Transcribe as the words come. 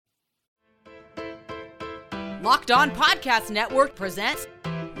Locked On Podcast Network presents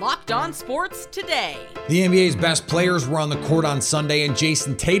Locked On Sports Today. The NBA's best players were on the court on Sunday, and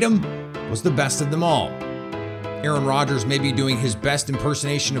Jason Tatum was the best of them all. Aaron Rodgers may be doing his best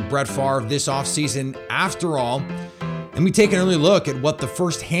impersonation of Brett Favre this offseason after all, and we take an early look at what the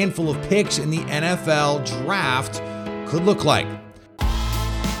first handful of picks in the NFL draft could look like.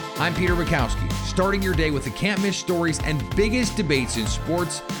 I'm Peter Bukowski, starting your day with the can't-miss stories and biggest debates in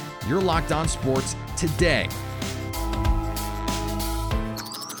sports. You're Locked On Sports Today.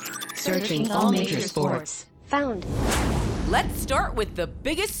 Searching all major sports. Found. Let's start with the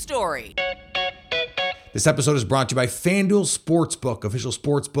biggest story. This episode is brought to you by FanDuel Sportsbook, official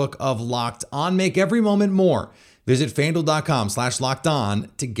sportsbook of Locked On. Make every moment more. Visit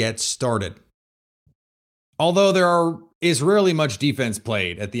FanDuel.com/LockedOn to get started. Although there is rarely much defense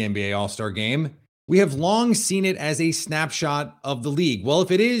played at the NBA All-Star Game, we have long seen it as a snapshot of the league. Well,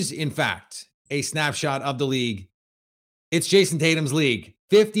 if it is, in fact, a snapshot of the league, it's Jason Tatum's league.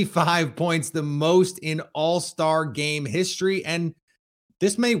 55 points, the most in All-Star Game history, and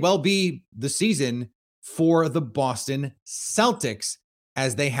this may well be the season for the Boston Celtics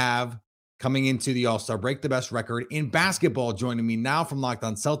as they have coming into the All-Star break the best record in basketball. Joining me now from Locked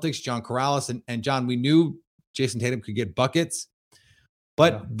On Celtics, John Corrales. And John, we knew Jason Tatum could get buckets,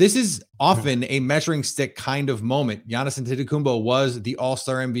 but this is often a measuring stick kind of moment. Giannis Antetokounmpo was the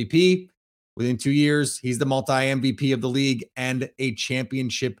All-Star MVP. Within 2 years, he's the multi-MVP of the league and a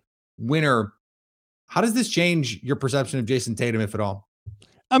championship winner. How does this change your perception of Jason Tatum, if at all?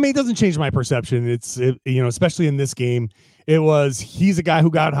 I mean, it doesn't change my perception. Especially in this game, he's a guy who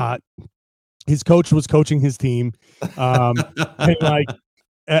got hot. His coach was coaching his team.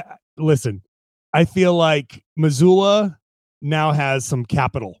 Listen, I feel like Missoula now has some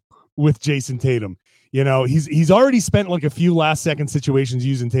capital with Jason Tatum. You know, he's already spent like a few last second situations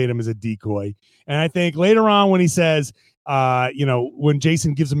using Tatum as a decoy. And I think later on when he says, when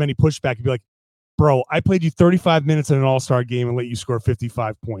Jason gives him any pushback, he'd be like, bro, I played you 35 minutes in an All-Star game and let you score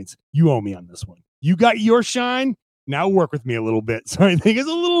 55 points. You owe me on this one. You got your shine. Now work with me a little bit. So I think it's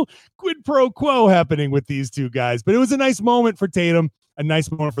a little quid pro quo happening with these two guys. But it was a nice moment for Tatum, a nice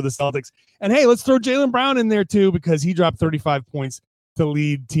moment for the Celtics. And hey, let's throw Jaylen Brown in there too, because he dropped 35 points to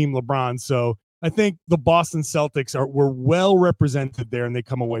lead Team LeBron. So I think the Boston Celtics were well represented there, and they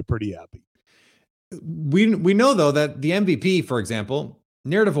come away pretty happy. We know, though, that the MVP, for example,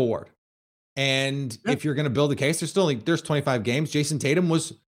 narrative award. And if you're going to build a case, there's 25 games. Jason Tatum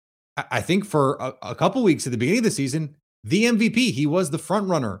was, I think, for a couple weeks at the beginning of the season, the MVP. He was the front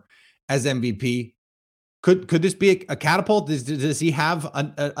runner as MVP. Could this be a catapult? Does he have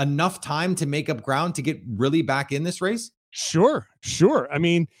enough time to make up ground to get really back in this race? Sure. I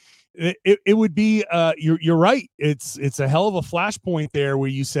mean, it would be you're right. It's a hell of a flashpoint there where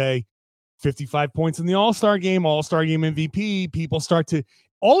you say 55 points in the All-Star Game MVP. People start to,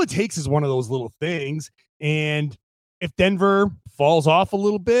 all it takes is one of those little things. And if Denver falls off a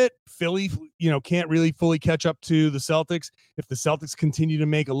little bit, Philly, can't really fully catch up to the Celtics. If the Celtics continue to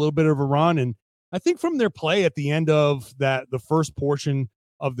make a little bit of a run, and I think from their play at the end of the first portion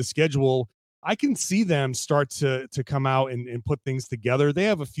of the schedule, I can see them start to come out and put things together. They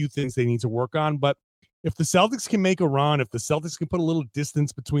have a few things they need to work on, but if the Celtics can make a run, if the Celtics can put a little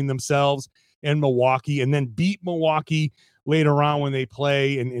distance between themselves and Milwaukee and then beat Milwaukee later on when they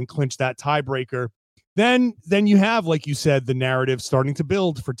play and clinch that tiebreaker, then you have, like you said, the narrative starting to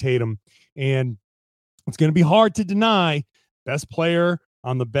build for Tatum. And it's going to be hard to deny best player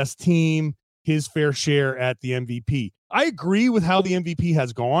on the best team, his fair share at the MVP. I agree with how the MVP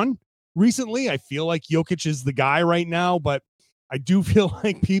has gone recently. I feel like Jokic is the guy right now, but I do feel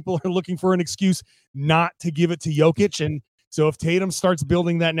like people are looking for an excuse not to give it to Jokic. And so if Tatum starts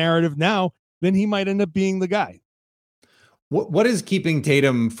building that narrative now, then he might end up being the guy. What is keeping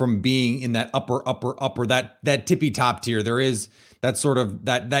Tatum from being in that upper, that tippy top tier? There is that sort of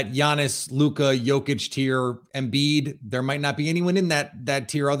that Giannis, Luka, Jokic tier. Embiid, there might not be anyone in that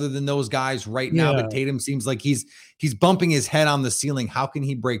tier other than those guys right now, but Tatum seems like he's bumping his head on the ceiling. How can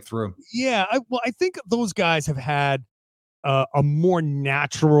he break through? Yeah, I think those guys have had a more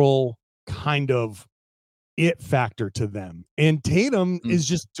natural kind of it factor to them. And Tatum is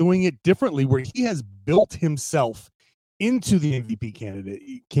just doing it differently, where he has built himself into the MVP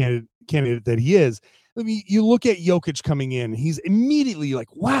candidate that he is. I mean, you look at Jokic coming in, he's immediately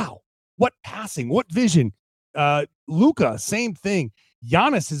like, wow, what passing, what vision. Luka, same thing.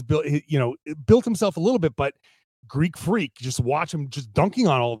 Giannis has built himself a little bit, but Greek freak, just watch him just dunking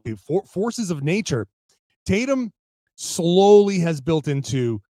on all of the forces of nature. Tatum slowly has built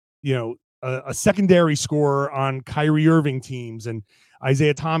into, a secondary scorer on Kyrie Irving teams and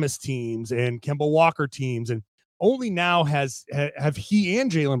Isaiah Thomas teams and Kemba Walker teams. And only now have he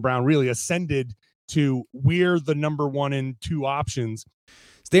and Jaylen Brown really ascended to we're the number 1 and 2 options.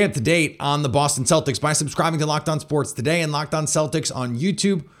 Stay up to date on the Boston Celtics by subscribing to Locked On Sports Today and Locked On Celtics on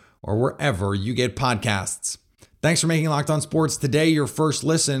YouTube or wherever you get podcasts. Thanks for making Locked On Sports Today your first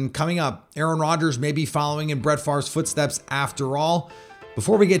listen. Coming up, Aaron Rodgers may be following in Brett Favre's footsteps after all.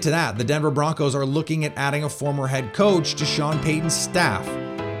 Before we get to that, the Denver Broncos are looking at adding a former head coach to Sean Payton's staff.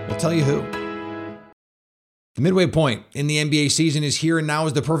 We'll tell you who. The midway point in the NBA season is here, and now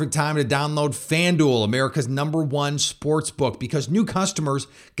is the perfect time to download FanDuel, America's #1 sports book, because new customers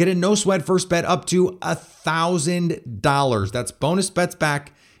get a no-sweat first bet up to $1,000. That's bonus bets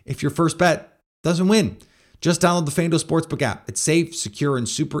back if your first bet doesn't win. Just download the FanDuel Sportsbook app. It's safe, secure, and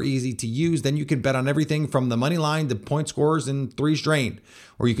super easy to use. Then you can bet on everything from the money line to point scorers and threes drained.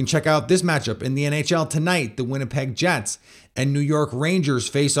 Or you can check out this matchup in the NHL tonight. The Winnipeg Jets and New York Rangers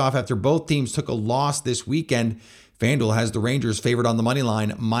face off after both teams took a loss this weekend. FanDuel has the Rangers favored on the money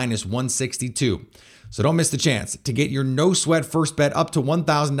line -162. So don't miss the chance to get your no-sweat first bet up to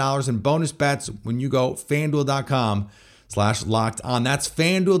 $1,000 in bonus bets when you go FanDuel.com/LockedOn. That's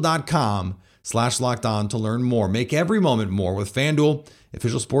FanDuel.com/LockedOn to learn more. Make every moment more with FanDuel,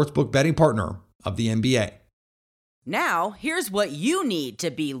 official sportsbook betting partner of the NBA. Now, here's what you need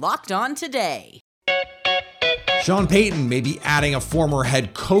to be locked on today. Sean Payton may be adding a former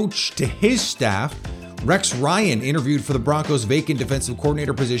head coach to his staff. Rex Ryan interviewed for the Broncos' vacant defensive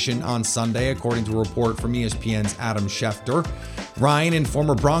coordinator position on Sunday, according to a report from ESPN's Adam Schefter. Ryan and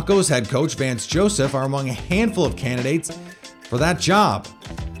former Broncos head coach Vance Joseph are among a handful of candidates for that job.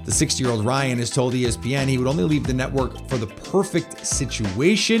 The 60-year-old Ryan has told ESPN he would only leave the network for the perfect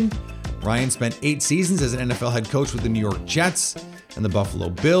situation. Ryan spent 8 seasons as an NFL head coach with the New York Jets and the Buffalo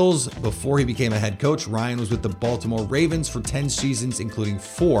Bills. Before he became a head coach, Ryan was with the Baltimore Ravens for 10 seasons, including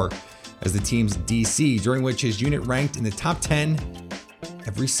 4 as the team's DC, during which his unit ranked in the top 10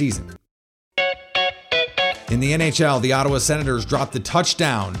 every season. In the NHL, the Ottawa Senators dropped a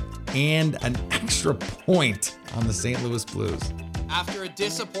touchdown and an extra point on the St. Louis Blues. After a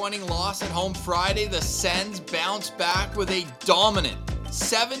disappointing loss at home Friday, the Sens bounced back with a dominant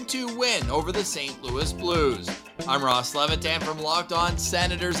 7-2 win over the St. Louis Blues. I'm Ross Levitan from Locked On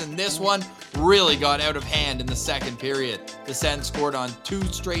Senators, and this one really got out of hand in the second period. The Sens scored on 2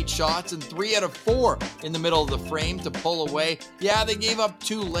 straight shots and 3 out of 4 in the middle of the frame to pull away. Yeah, they gave up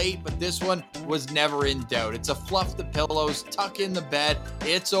 2 late, but this one was never in doubt. It's a fluff the pillows, tuck in the bed,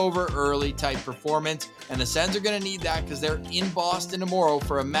 it's over early type performance, and the Sens are going to need that because they're in Boston tomorrow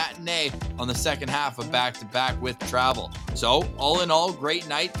for a matinee on the second half of back-to-back with travel. So, all in all, great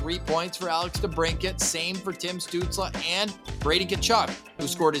night. 3 points for Alex DeBrincat, same for Tim Stützle and Brady Tkachuk, who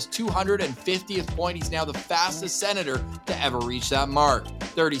scored his 250th point. He's now the fastest Senator to ever reach that mark.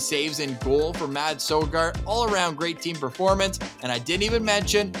 30 saves in goal for Mads Søgaard. All around great team performance. And I didn't even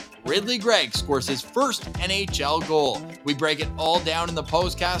mention Ridley Gregg scores his first NHL goal. We break it all down in the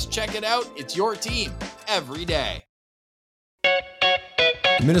postcast. Check it out. It's your team every day.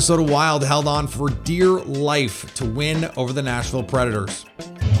 The Minnesota Wild held on for dear life to win over the Nashville Predators.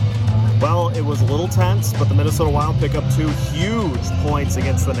 Well, it was a little tense, but the Minnesota Wild pick up 2 huge points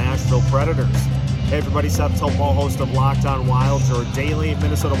against the Nashville Predators. Hey everybody, Seth Topal, host of Locked On Wild, your daily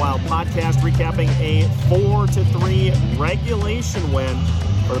Minnesota Wild podcast, recapping a 4-3 regulation win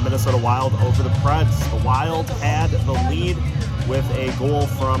for the Minnesota Wild over the Preds. The Wild had the lead with a goal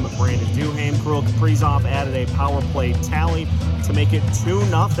from Brandon Duhaime. Kirill Kaprizov added a power play tally to make it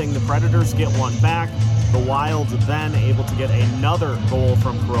 2-0. The Predators get one back. The Wild then able to get another goal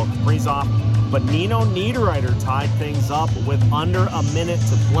from Kirill Kaprizov, but Nino Niederreiter tied things up with under a minute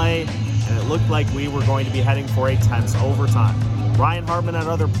to play, and it looked like we were going to be heading for a tense overtime. Ryan Hartman had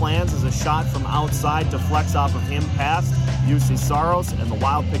other plans as a shot from outside deflects off of him past UC Saros, and the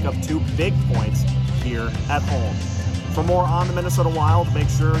Wild pick up 2 big points here at home. For more on the Minnesota Wild, make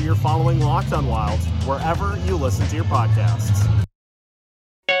sure you're following Locked On Wild wherever you listen to your podcasts.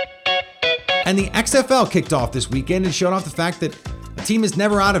 And the XFL kicked off this weekend and showed off the fact that a team is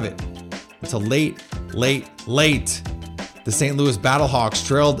never out of it until late. The St. Louis Battlehawks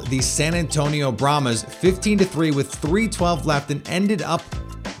trailed the San Antonio Brahmas 15-3 with 3:12 left and ended up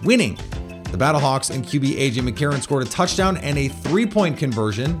winning. The Battlehawks and QB AJ McCarron scored a touchdown and a 3-point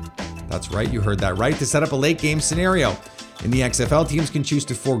conversion. That's right, you heard that right, to set up a late game scenario. In the XFL, teams can choose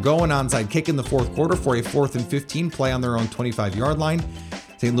to forego an onside kick in the fourth quarter for a 4th and 15 play on their own 25-yard line.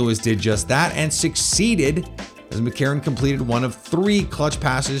 St. Louis did just that and succeeded as McCarron completed one of 3 clutch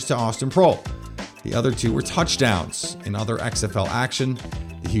passes to Austin Prohl. The other 2 were touchdowns. In other XFL action,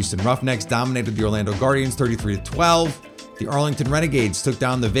 the Houston Roughnecks dominated the Orlando Guardians 33-12. The Arlington Renegades took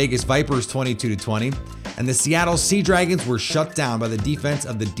down the Vegas Vipers 22-20. and the Seattle Sea Dragons were shut down by the defense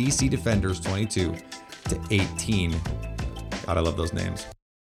of the DC Defenders 22-18. God, I love those names.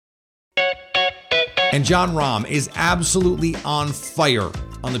 And Jon Rahm is absolutely on fire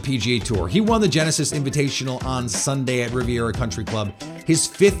on the PGA Tour. He won the Genesis Invitational on Sunday at Riviera Country Club, his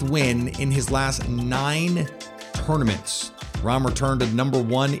 5th win in his last 9 tournaments. Rahm returned to number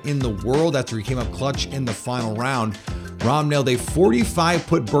 1 in the world after he came up clutch in the final round. Rahm nailed a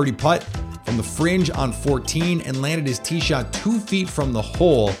 45-foot birdie putt from the fringe on 14 and landed his tee shot 2 feet from the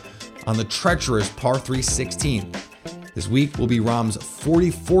hole on the treacherous par 3 16. This week will be Rahm's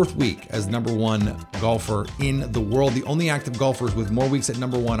 44th week as number 1 golfer in the world. The only active golfers with more weeks at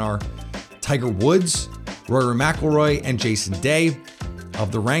number 1 are Tiger Woods, Rory McIlroy, and Jason Day.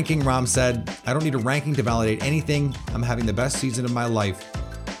 Of the ranking, Rahm said, "I don't need a ranking to validate anything. I'm having the best season of my life,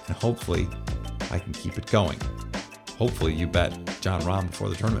 and hopefully I can keep it going." Hopefully you bet Jon Rahm before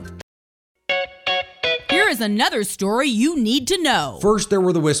the tournament. Here is another story you need to know. First, there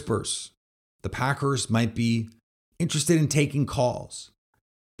were the whispers. The Packers might be interested in taking calls.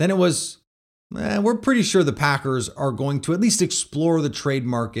 Then it was, we're pretty sure the Packers are going to at least explore the trade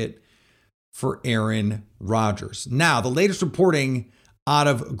market for Aaron Rodgers. Now, the latest reporting out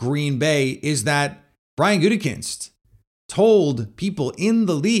of Green Bay is that Brian Gutekunst told people in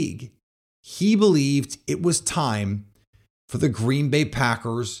the league he believed it was time for the Green Bay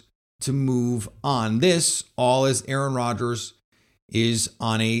Packers to move on. This all as Aaron Rodgers is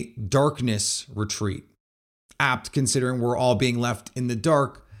on a darkness retreat. Apt considering we're all being left in the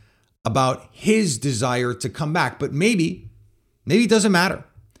dark about his desire to come back. But maybe it doesn't matter.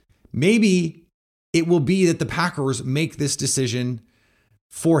 Maybe it will be that the Packers make this decision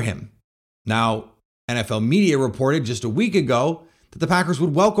for him. Now, NFL media reported just a week ago that the Packers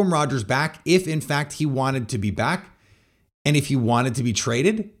would welcome Rodgers back if, in fact, he wanted to be back. And if he wanted to be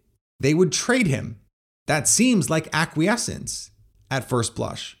traded, they would trade him. That seems like acquiescence at first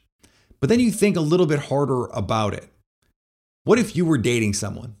blush. But then you think a little bit harder about it. What if you were dating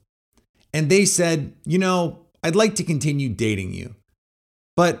someone and they said, I'd like to continue dating you,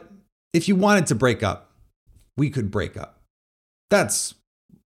 but if you wanted to break up, we could break up. That's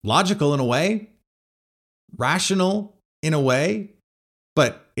logical in a way, rational in a way,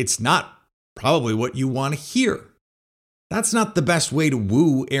 but it's not probably what you want to hear. That's not the best way to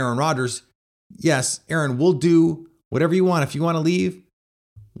woo Aaron Rodgers. Yes, Aaron, we'll do whatever you want. If you want to leave,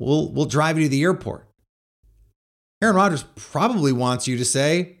 we'll drive you to the airport. Aaron Rodgers probably wants you to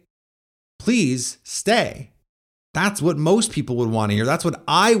say, please stay. That's what most people would want to hear. That's what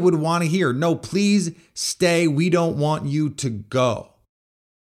I would want to hear. No, please stay. We don't want you to go.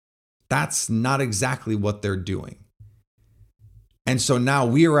 That's not exactly what they're doing. And so now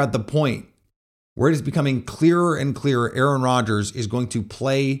we are at the point where it is becoming clearer and clearer Aaron Rodgers is going to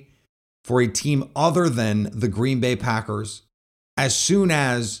play for a team other than the Green Bay Packers as soon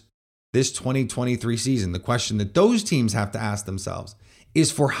as this 2023 season. The question that those teams have to ask themselves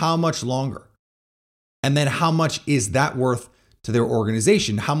is for how much longer? And then how much is that worth to their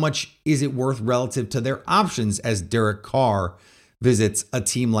organization? How much is it worth relative to their options as Derek Carr visits a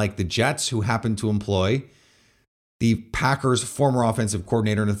team like the Jets, who happen to employ the Packers' former offensive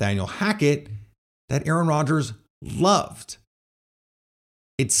coordinator, Nathaniel Hackett, that Aaron Rodgers loved?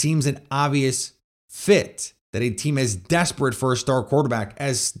 It seems an obvious fit that a team as desperate for a star quarterback,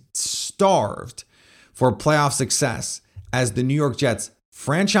 as starved for playoff success as the New York Jets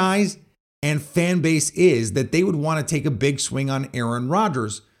franchise and fan base is, that they would want to take a big swing on Aaron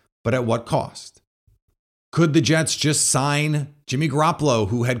Rodgers, but at what cost? Could the Jets just sign Jimmy Garoppolo,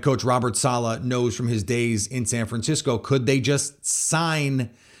 who head coach Robert Saleh knows from his days in San Francisco? Could they just sign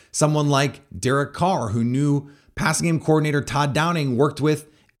someone like Derek Carr, who knew passing game coordinator Todd Downing worked with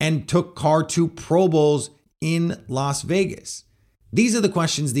and took Carr to Pro Bowls in Las Vegas? These are the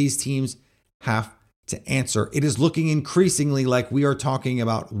questions these teams have to answer. It is looking increasingly like we are talking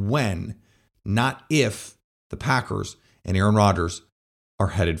about when, not if, the Packers and Aaron Rodgers are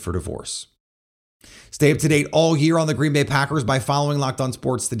headed for divorce. Stay up to date all year on the Green Bay Packers by following Locked On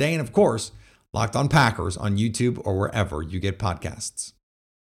Sports Today and, of course, Locked On Packers on YouTube or wherever you get podcasts.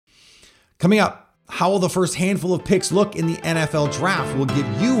 Coming up, how will the first handful of picks look in the NFL Draft? We'll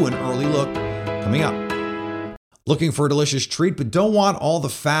give you an early look coming up. Looking for a delicious treat but don't want all the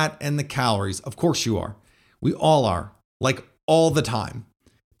fat and the calories? Of course you are. We all are, like all the time.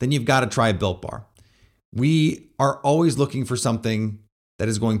 Then you've got to try Built Bar. We are always looking for something that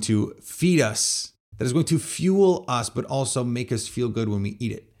is going to feed us, that is going to fuel us, but also make us feel good when we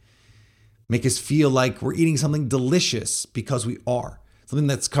eat it. Make us feel like we're eating something delicious, because we are. Something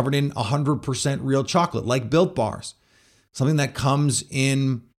that's covered in 100% real chocolate, like Built Bars. Something that comes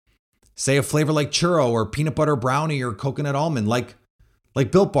in say a flavor like churro or peanut butter brownie or coconut almond, like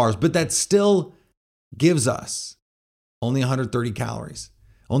Built Bars, but that still gives us only 130 calories,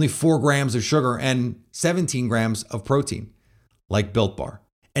 only 4 grams of sugar, and 17 grams of protein, like Built Bar.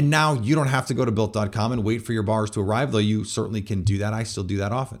 And now you don't have to go to Built.com and wait for your bars to arrive, though you certainly can do that. I still do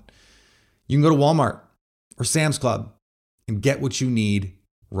that often. You can go to Walmart or Sam's Club and get what you need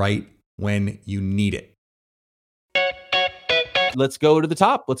right when you need it. Let's go to the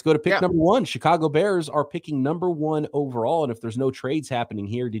top. Let's go to pick number 1. Chicago Bears are picking number 1 overall. And if there's no trades happening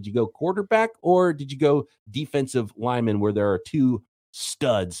here, did you go quarterback or did you go defensive lineman, where there are 2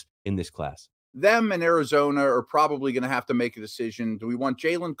 studs in this class? Them and Arizona are probably going to have to make a decision. Do we want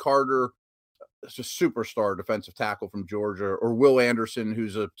Jalen Carter, as a superstar defensive tackle from Georgia, or Will Anderson,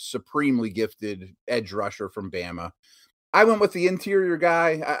 who's a supremely gifted edge rusher from Bama? I went with the interior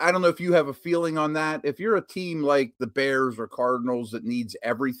guy. I don't know if you have a feeling on that. If you're a team like the Bears or Cardinals that needs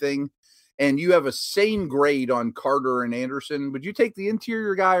everything, and you have a same grade on Carter and Anderson, would you take the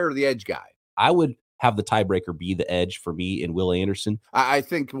interior guy or the edge guy? I would have the tiebreaker be the edge for me in Will Anderson. I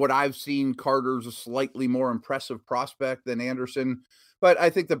think what I've seen, Carter's a slightly more impressive prospect than Anderson, but I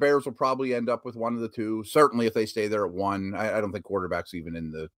think the Bears will probably end up with one of the two. Certainly if they stay there at 1. I don't think quarterback's even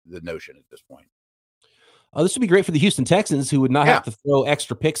in the notion at this point. This would be great for the Houston Texans, who would not have to throw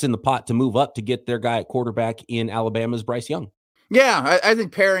extra picks in the pot to move up to get their guy at quarterback in Alabama's Bryce Young. Yeah, I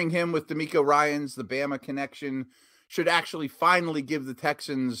think pairing him with DeMeco Ryans, the Bama connection, should actually finally give the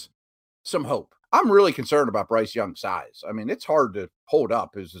Texans some hope. I'm really concerned about Bryce Young's size. I mean, it's hard to hold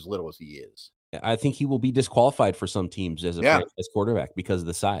up as little as he is. I think he will be disqualified for some teams as a franchise quarterback because of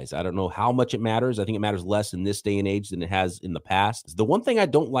the size. I don't know how much it matters. I think it matters less in this day and age than it has in the past. The one thing I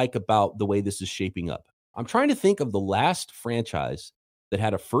don't like about the way this is shaping up, I'm trying to think of the last franchise that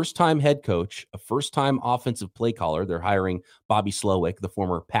had a first-time head coach, a first-time offensive play caller. They're hiring Bobby Slowick, the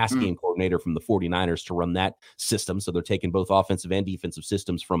former pass game coordinator from the 49ers, to run that system. So they're taking both offensive and defensive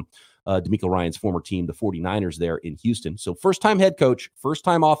systems from DeMeco Ryans' former team, the 49ers there in Houston. So first-time head coach,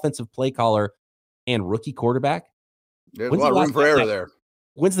 first-time offensive play caller, and rookie quarterback. There's a lot of room for error there.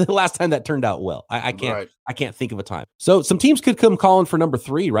 When's the last time that turned out well? I can't think of a time. So some teams could come calling for number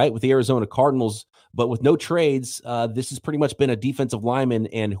 3, right, with the Arizona Cardinals, but with no trades, this has pretty much been a defensive lineman,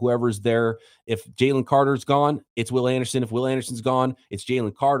 and whoever's there. If Jalen Carter's gone, it's Will Anderson. If Will Anderson's gone, it's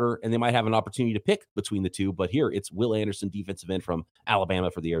Jalen Carter, and they might have an opportunity to pick between the two. But here, it's Will Anderson, defensive end from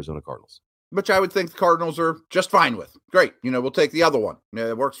Alabama for the Arizona Cardinals. Which I would think the Cardinals are just fine with. Great. We'll take the other one.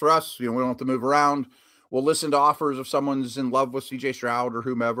 It works for us. We don't have to move around. We'll listen to offers if someone's in love with CJ Stroud or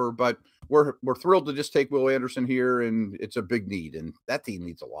whomever, but we're thrilled to just take Will Anderson here, and it's a big need, and that team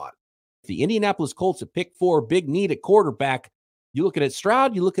needs a lot. The Indianapolis Colts at pick 4, big need at quarterback. You looking at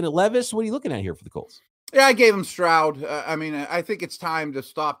Stroud? You looking at Levis? What are you looking at here for the Colts? Yeah, I gave him Stroud. I think it's time to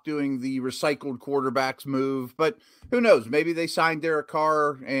stop doing the recycled quarterbacks move, but who knows? Maybe they signed Derek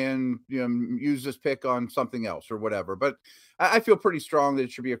Carr and use this pick on something else or whatever. But I feel pretty strong that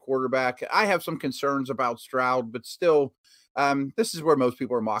it should be a quarterback. I have some concerns about Stroud, but still, this is where most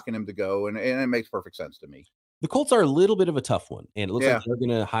people are mocking him to go, and it makes perfect sense to me. The Colts are a little bit of a tough one, and it looks like they're going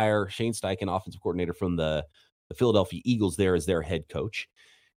to hire Shane Steichen, offensive coordinator from the Philadelphia Eagles, there as their head coach.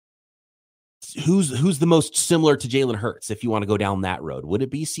 Who's the most similar to Jalen Hurts, if you want to go down that road? Would it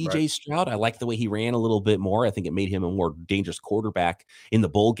be CJ Stroud? I like the way he ran a little bit more. I think it made him a more dangerous quarterback in the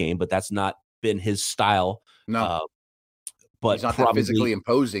bowl game, but that's not been his style. No. But he's not that physically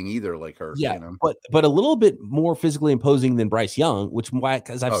imposing either, like Hurts. Yeah, but a little bit more physically imposing than Bryce Young,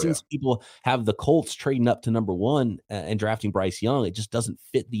 because I've seen some people have the Colts trading up to number 1 and drafting Bryce Young. It just doesn't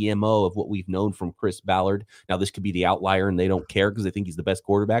fit the MO of what we've known from Chris Ballard. Now, this could be the outlier, and they don't care because they think he's the best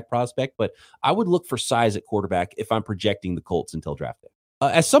quarterback prospect. But I would look for size at quarterback if I'm projecting the Colts until draft day.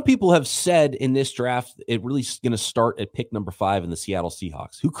 As some people have said in this draft, it really is going to start at pick number 5 in the Seattle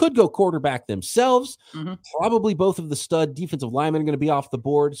Seahawks, who could go quarterback themselves. Probably both of the stud defensive linemen are going to be off the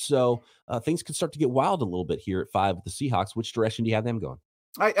board. So things could start to get wild a little bit here at 5 with the Seahawks. Which direction do you have them going?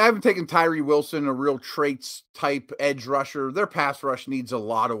 I haven't taken Tyree Wilson, a real traits type edge rusher. Their pass rush needs a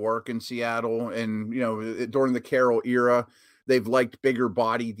lot of work in Seattle. And, during the Carroll era, they've liked bigger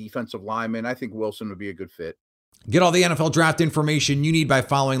body defensive linemen. I think Wilson would be a good fit. Get all the NFL draft information you need by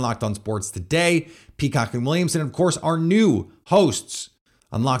following Locked On Sports Today. Peacock and Williamson, of course, are new hosts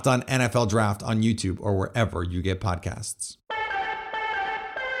on Locked On NFL Draft on YouTube or wherever you get podcasts.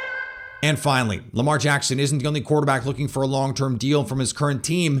 And finally, Lamar Jackson isn't the only quarterback looking for a long-term deal from his current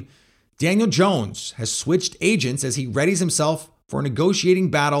team. Daniel Jones has switched agents as he readies himself for a negotiating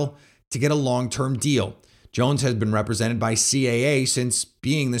battle to get a long-term deal. Jones has been represented by CAA since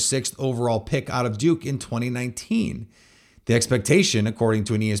being the 6th overall pick out of Duke in 2019. The expectation, according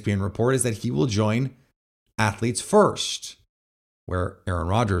to an ESPN report, is that he will join Athletes First, where Aaron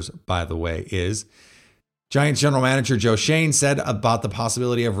Rodgers, by the way, is. Giants general manager Joe Schoen said about the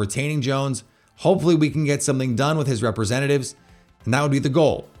possibility of retaining Jones, hopefully we can get something done with his representatives, and that would be the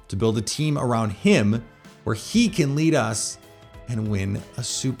goal, to build a team around him where he can lead us and win a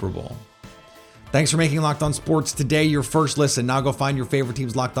Super Bowl. Thanks for making Locked On Sports today your first listen. Now go find your favorite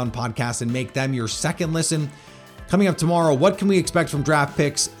team's Locked On podcast and make them your second listen. Coming up tomorrow, what can we expect from draft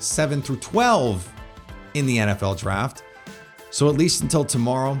picks 7 through 12 in the NFL draft? So at least until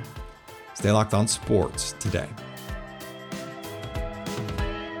tomorrow, stay locked on sports today.